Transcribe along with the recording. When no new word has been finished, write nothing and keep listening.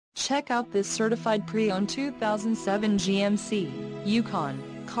Check out this certified pre-owned 2007 GMC Yukon.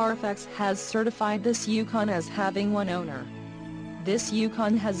 Carfax has certified this Yukon as having one owner. This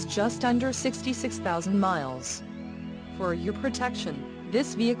Yukon has just under 66,000 miles. For your protection,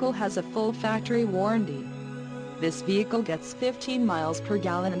 this vehicle has a full factory warranty. This vehicle gets 15 miles per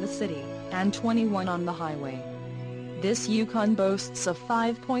gallon in the city, and 21 on the highway. This Yukon boasts a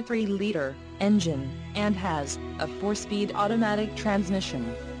 5.3-liter engine, and has a 4-speed automatic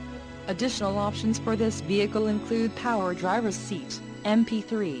transmission. Additional options for this vehicle include power driver's seat,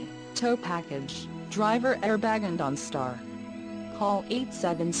 MP3, tow package, driver airbag and OnStar. Call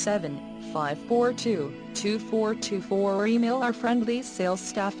 877-542-2424 or email our friendly sales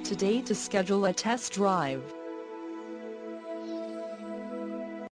staff today to schedule a test drive.